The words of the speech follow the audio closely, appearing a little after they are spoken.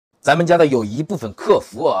咱们家的有一部分客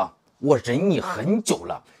服啊，我忍你很久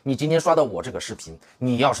了，你今天刷到我这个视频，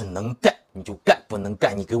你要是能干你就干，不能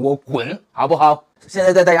干你给我滚，好不好？现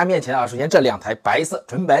在在大家面前啊，首先这2台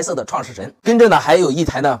纯白色的创世神，跟着呢还有一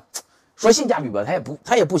台呢，说性价比吧，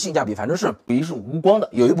它也不性价比，反正是属于是无光的，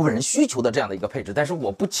有一部分人需求的这样的一个配置，但是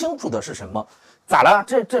我不清楚的是什么，咋了？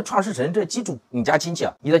这创世神这机主你家亲戚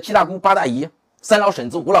啊，你的7大姑8大姨、3老婶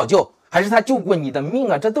子5老舅，还是他救过你的命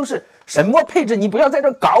啊？这都是什么配置？你不要在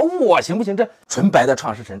这搞我行不行？这纯白的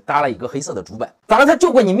创世神搭了一个黑色的主板，咋了？他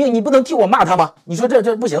救过你命，你不能替我骂他吗？你说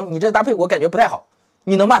这不行，你这搭配我感觉不太好，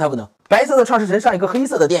你能骂他不能？白色的创世神上一个黑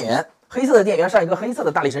色的电源，黑色的电源上一个黑色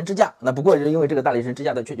的大力神支架，那不过因为这个大力神支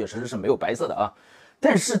架的确实是没有白色的啊，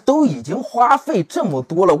但是都已经花费这么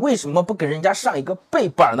多了，为什么不给人家上一个背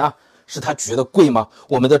板呢？是他觉得贵吗？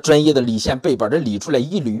我们的专业的理线背板，这理出来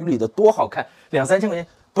一缕一缕的多好看，2、3千块钱。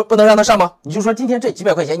不能让他上吗？你就说今天这几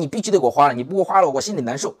百块钱你必须得给我花了，你不给我花了我心里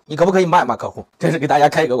难受，你可不可以骂一骂客户？这是给大家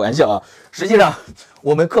开一个玩笑啊。实际上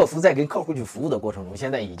我们客服在跟客户去服务的过程中，现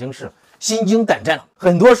在已经是心惊胆战了，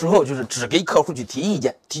很多时候就是只给客户去提意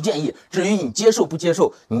见提建议，至于你接受不接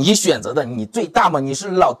受，你选择的，你最大吗？你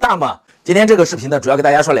是老大吗？今天这个视频呢，主要给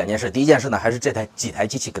大家说2件事。第一件事呢，还是几台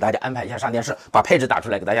机器给大家安排一下上电视，把配置打出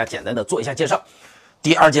来给大家简单的做一下介绍。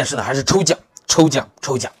第二件事呢，还是抽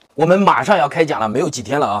奖。我们马上要开奖了，没有几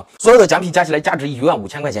天了啊！所有的奖品加起来价值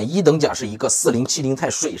15000块钱。1等奖是一个4070钛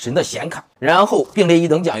水神的显卡，然后并列1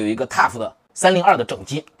等奖有一个 TUF 的302的整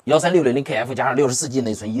机13600KF 加上64G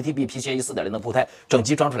内存 1TB PCIe 4.0的铺胎，整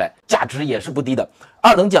机装出来价值也是不低的。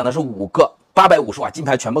2等奖呢是5个850瓦金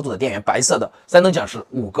牌全模组的电源，白色的。3等奖是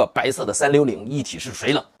5个白色的360一体式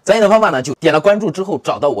水冷。参与的方法呢，就点了关注之后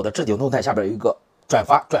找到我的置顶动态，下边有一个转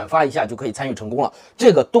发一下就可以参与成功了。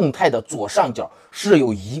这个动态的左上角是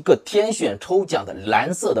有一个天选抽奖的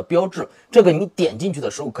蓝色的标志，这个你点进去的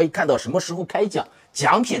时候可以看到什么时候开奖，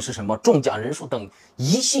奖品是什么，中奖人数等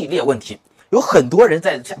一系列问题。有很多人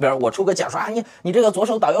在下边我抽个奖说啊，你这个左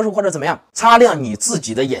手倒右手或者怎么样，擦亮你自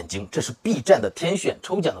己的眼睛，这是 B 站的天选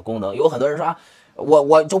抽奖的功能。有很多人说啊，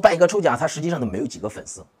我就办一个抽奖，他实际上都没有几个粉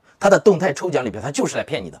丝。他的动态抽奖里边，他就是来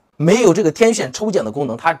骗你的，没有这个天选抽奖的功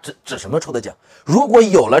能，他指什么抽的奖？如果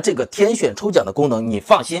有了这个天选抽奖的功能，你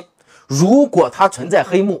放心，如果它存在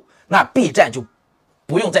黑幕，那 B 站就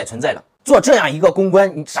不用再存在了。做这样一个公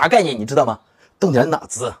关，你啥概念？你知道吗？动点脑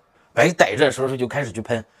子，别逮着时候就开始去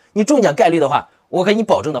喷。你中奖概率的话，我给你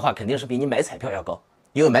保证的话，肯定是比你买彩票要高。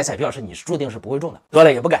因为买彩票是你注定是不会中的，多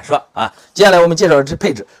了也不敢说啊。接下来我们介绍这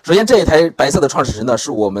配置，首先这一台白色的创世神呢，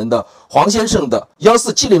是我们的黄先生的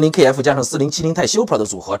14700KF 加上4070钛 Super 的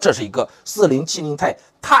组合，这是一个4070钛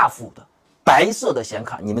TUF 的白色的显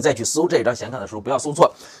卡。你们再去搜这张显卡的时候不要搜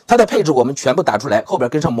错，它的配置我们全部打出来，后边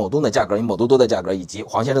跟上某东的价格、某多多的价格以及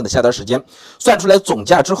黄先生的下单时间，算出来总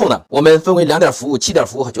价之后呢，我们分为2点服务、7点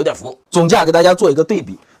服务和9点服务，总价给大家做一个对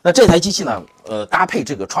比。那这台机器呢，搭配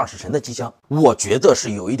这个创世神的机箱，我觉得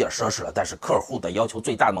是有一点奢侈了，但是客户的要求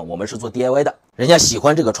最大嘛，我们是做 DIY 的，人家喜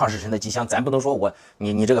欢这个创世神的机箱，咱不能说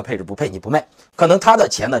你这个配置不配你不卖，可能他的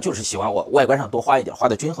钱呢就是喜欢我外观上多花一点，花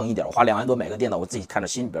的均衡一点，我花2万多买个电脑，我自己看着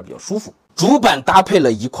心里边比较舒服。主板搭配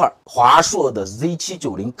了一块华硕的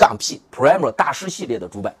Z790-P Primo 大师系列的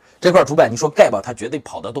主板，这块主板你说盖吧，它绝对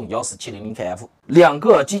跑得动14700KF。2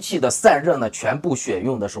个机器的散热呢，全部选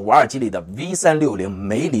用的是52G 里的 V360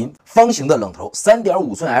梅林方形的冷头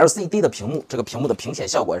，3.5寸 LCD 的屏幕，这个屏幕的屏显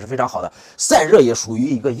效果也是非常好的，散热也属于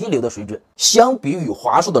一个一流的水准。相比于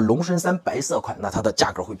华硕的龙神3白色款，那它的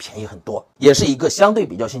价格会便宜很多，也是一个相对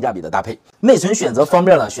比较性价比的搭配。内存选择方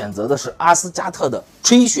面呢，选择的是阿斯加特的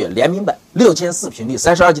吹雪联名版，6400频率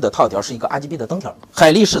32G 的套条，是一个 RGB 的灯条，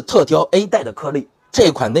海力士特调 A 带的颗粒。这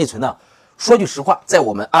款内存呢，说句实话，在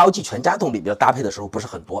我们 ROG 全家桶里边搭配的时候不是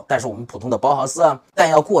很多，但是我们普通的包豪斯啊、弹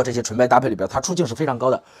药库这些纯白搭配里边，它出镜是非常高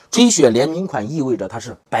的。吹雪联名款意味着它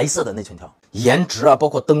是白色的内存条，颜值啊，包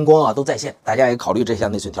括灯光啊都在线，大家也考虑这些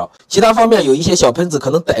内存条。其他方面有一些小喷子可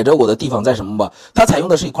能逮着我的地方在什么吧？它采用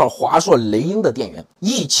的是一块华硕雷英的电源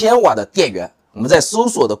，1000瓦的电源。我们在搜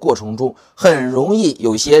索的过程中，很容易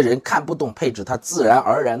有些人看不懂配置，他自然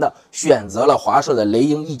而然的选择了华硕的雷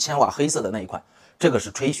英1000瓦黑色的那一款。这个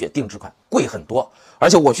是吹雪定制款，贵很多。而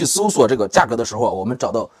且我去搜索这个价格的时候，我们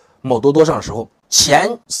找到某多多上的时候，前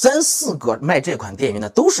3、4个卖这款电源的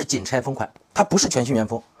都是仅拆封款，它不是全新原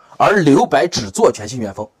封，而留白只做全新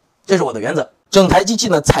原封，这是我的原则。整台机器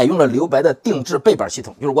呢，采用了留白的定制背板系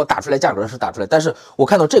统，就是我打出来价格是打出来，但是我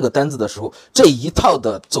看到这个单子的时候，这一套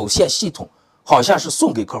的走线系统好像是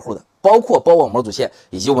送给客户的，包括包网模组线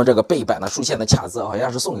以及我们这个背板的竖线的卡字，好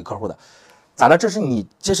像是送给客户的。咋了？这是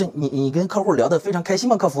你跟客户聊得非常开心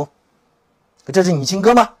吗？客服，这是你亲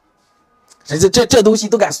哥吗？这东西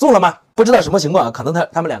都敢送了吗？不知道什么情况啊，可能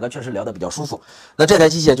他们两个确实聊得比较舒服。那这台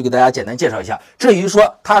机器就给大家简单介绍一下。至于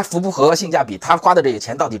说它符不符合性价比，他花的这个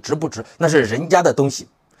钱到底值不值，那是人家的东西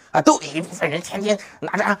啊。都有一部分人天天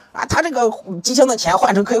拿着啊，他这个机箱的钱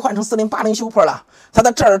可以换成4080 Super 了，他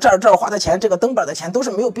的这儿花的钱，这个灯板的钱都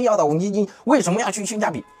是没有必要的。你为什么要去性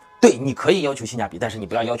价比？对，你可以要求性价比，但是你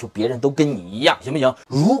不要要求别人都跟你一样，行不行？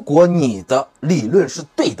如果你的理论是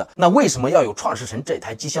对的，那为什么要有创世神这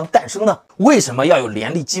台机箱诞生呢？为什么要有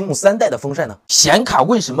联力积木3代的风扇呢？显卡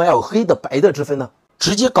为什么要有黑的白的之分呢？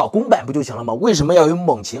直接搞公版不就行了吗？为什么要有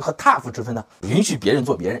猛禽和 TUF 之分呢？允许别人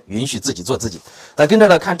做别人，允许自己做自己。那跟着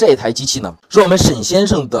来看这一台机器呢，是我们沈先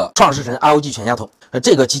生的创世神 ROG 全家桶。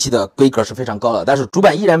这个机器的规格是非常高的，但是主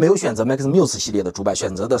板依然没有选择 Max Muse 系列的主板，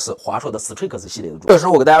选择的是华硕的 Strix 系列的主板。这个时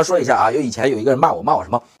候我给大家说一下啊，以前有一个人骂我什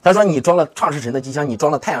么？他说你装了创世神的机箱，你装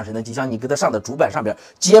了太阳神的机箱，你给它上的主板上边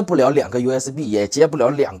接不了2个 USB， 也接不了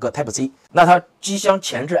2个 Type C， 那它机箱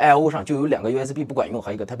前置 I/O 上就有2个 USB 不管用，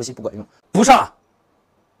还有一个 Type C 不管用，不上啊。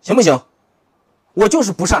行不行？我就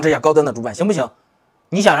是不上这样高端的主板，行不行？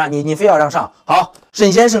你想让你非要让上，好，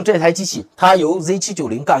沈先生这台机器它由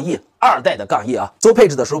Z790-E 2代的杠 E 啊，搜配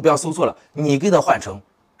置的时候不要搜错了，你给它换成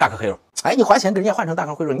大壳黑肉，哎，你花钱给人家换成大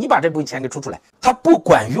壳黑肉，你把这部分钱给出来，它不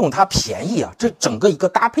管用，它便宜啊，这整个一个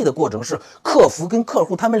搭配的过程是客服跟客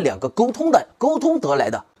户他们两个沟通得来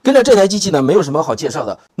的。跟着这台机器呢，没有什么好介绍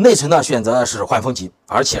的，内存呢选择的是换风级，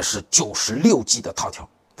而且是96G 的套条。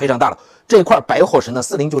非常大了，这块白火神的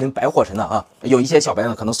4090白火神呢啊，有一些小白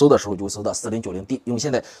呢可能搜的时候就会搜到4090D，因为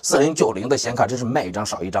现在4090的显卡真是卖一张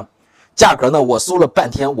少一张。价格呢，我搜了半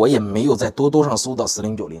天，我也没有在多多上搜到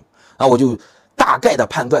4090，啊，我就大概的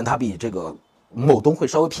判断它比这个某东会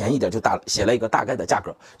稍微便宜一点，就写了一个大概的价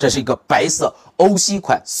格。这是一个白色欧系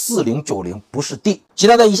款4090，不是 D。其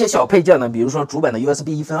他的一些小配件呢，比如说主板的 USB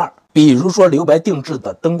 1分2，比如说留白定制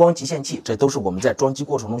的灯光极限器，这都是我们在装机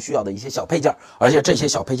过程中需要的一些小配件，而且这些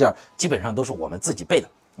小配件基本上都是我们自己备的。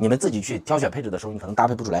你们自己去挑选配置的时候，你可能搭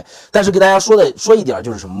配不出来。但是给大家说一点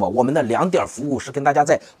就是什么嘛，我们的2点服务是跟大家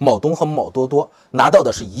在某东和某多多拿到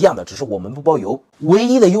的是一样的，只是我们不包邮。唯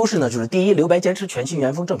一的优势呢，就是第一，留白坚持全新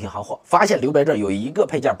原封正品行货，发现留白这儿有一个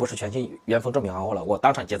配件不是全新原封正品行货了，我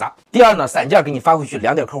当场结扎。第二呢，散件给你发回去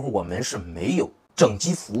，2点客户我们是没有整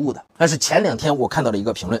机服务的。但是前2天我看到了一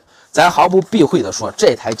个评论，咱毫不避讳的说，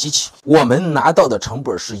这台机器我们拿到的成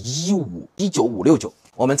本是19569，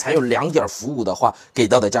我们才有2点服务的话，给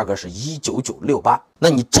到的价格是19968。那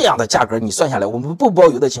你这样的价格你算下来，我们不包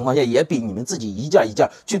邮的情况下，也比你们自己一件一件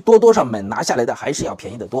去多多上买拿下来的还是要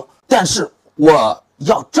便宜得多。但是我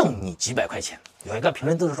要挣你几百块钱。有一个评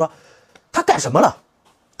论就是说，他干什么了？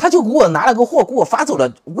他就给我拿了个货，给我发走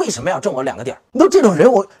了，为什么要挣我2个点？你都这种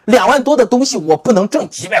人，我2万多的东西，我不能挣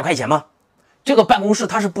几百块钱吗？这个办公室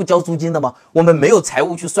他是不交租金的吗？我们没有财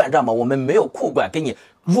务去算账吗？我们没有库管给你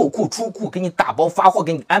入库出库，给你打包发货，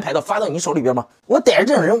给你安排到发到你手里边吗？我逮着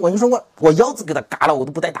这种人，我跟你说我腰子给他嘎了，我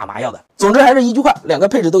都不带打麻药的。总之还是一句话，2个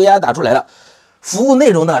配置都给大家打出来了。服务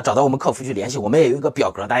内容呢，找到我们客服去联系，我们也有一个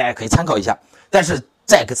表格，大家也可以参考一下。但是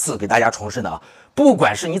再次给大家重申的啊，不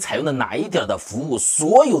管是你采用的哪一点的服务，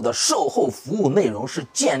所有的售后服务内容是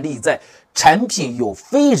建立在产品有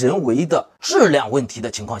非人为的质量问题的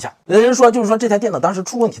情况下。有人说，就是说这台电脑当时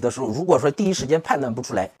出问题的时候，如果说第一时间判断不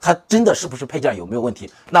出来，它真的是不是配件有没有问题，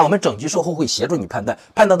那我们整机售后会协助你判断，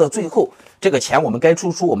判断到最后，这个钱我们该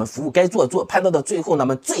出，我们服务该做，判断到最后，那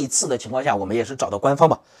么最次的情况下，我们也是找到官方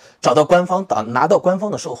吧，找到官方拿到官方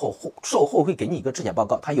的售后会给你一个质检报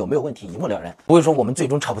告，它有没有问题一目了然，不会说我们最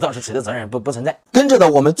终找不到是谁的责任，不存在。跟着的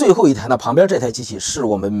我们最后一台呢，旁边这台机器是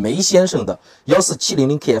我们梅先生的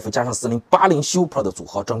14700KF 加上4080 Super 的组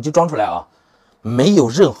合，整机装出来啊，没有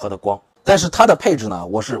任何的光。但是它的配置呢，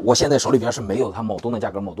我现在手里边是没有它某东的价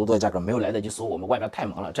格、某多多的价格，没有来得及搜，我们外边太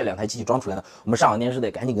忙了。这2台机器装出来呢，我们上完电视得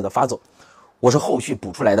赶紧给它发走。我是后续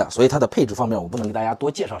补出来的，所以它的配置方面我不能给大家多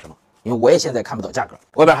介绍什么，因为我也现在看不到价格。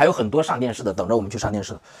外边还有很多上电视的等着我们去上电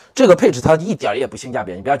视的。这个配置它一点也不性价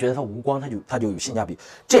比，你不要觉得它无光它就有性价比。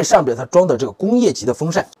这上边它装的这个工业级的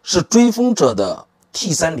风扇是追风者的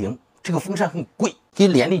T30， 这个风扇很贵，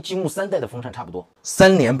跟联力积木3代的风扇差不多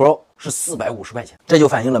，3连包是450块钱，这就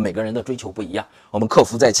反映了每个人的追求不一样。我们客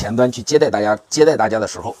服在前端去接待大家的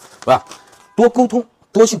时候，是吧？多沟通，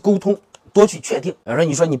多去沟通，多去确定。有人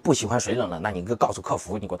你说你不喜欢水冷了，那你告诉客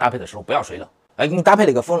服，你给我搭配的时候不要水冷。哎，给你搭配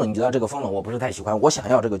了一个风冷，你知道这个风冷我不是太喜欢，我想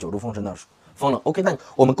要这个9度风神的风冷。OK， 那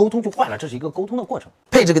我们沟通就换了，这是一个沟通的过程。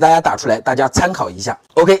配置给大家打出来，大家参考一下。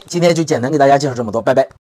OK， 今天就简单给大家介绍这么多，拜拜。